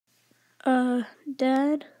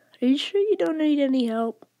Dad, are you sure you don't need any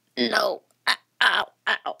help? No. Ow,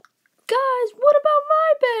 ow. Guys, what about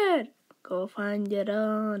my bed? Go find it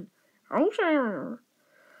on.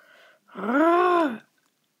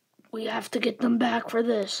 We have to get them back for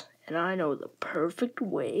this, and I know the perfect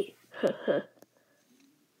way.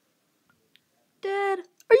 Dad,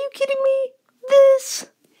 are you kidding me?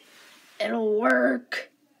 This? It'll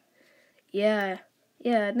work. Yeah,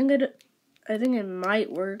 I think it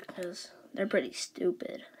might work because they're pretty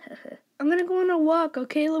stupid. I'm gonna go on a walk,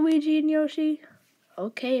 okay, Luigi and Yoshi?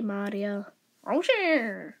 Okay, Mario.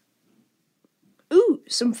 Ooh,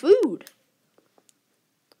 some food.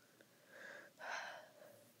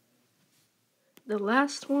 The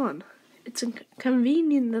last one. It's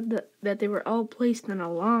convenient that they were all placed in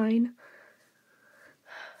a line.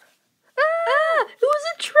 Ah! It was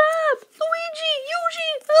a trap! Luigi!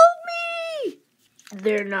 Yoshi! Help me!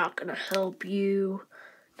 They're not gonna help you.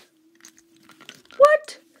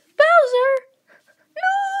 What? Bowser?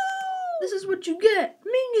 No! This is what you get.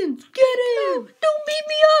 Minions, get him! No, don't beat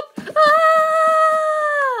me up!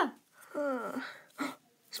 Ah!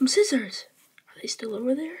 Some scissors. Are they still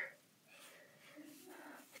over there?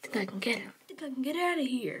 I think I can get him. I think I can get out of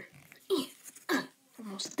here.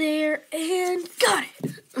 Almost there, and got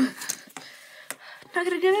it. Not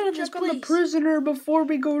gonna get out of this Check place. on the prisoner before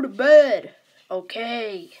we go to bed.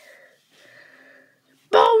 Okay.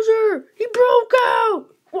 Bowser! He broke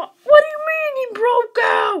out! What do you mean he broke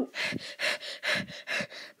out?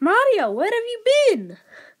 Mario, where have you been?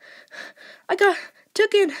 I got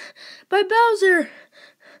taken by Bowser.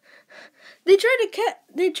 They tried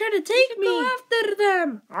to take me. Go after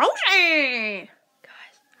them. Okay.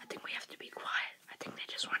 Guys, I think we have to be quiet. I think they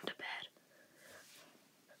just went to bed.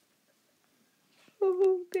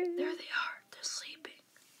 Okay. There they are. They're sleeping.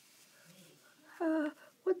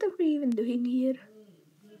 What are we even doing here?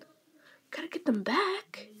 Gotta get them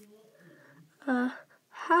back.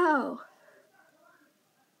 How?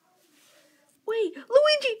 Wait,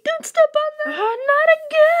 Luigi, don't step on them! Not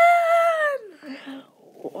again!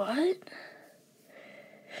 What?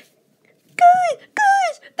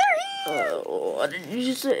 Guys, they're here! What did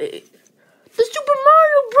you say? The Super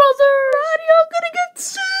Mario Brothers! Mario gonna get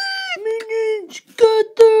sick! Minions, get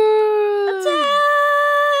them! Attack!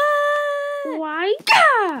 Why?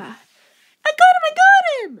 Yeah! I got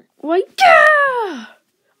him! Why? Yeah!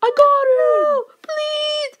 I got him! No,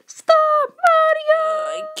 please, stop, Mario!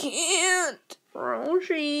 I can't.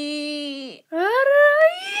 Roshi.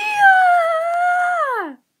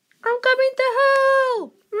 I'm coming to help!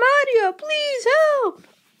 Mario, please help!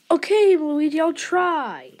 Okay, Luigi, I'll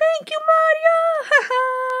try. Thank you, Mario! Haha!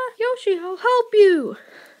 Yoshi, I'll help you!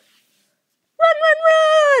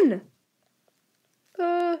 Run!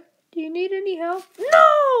 Do you need any help?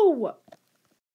 No!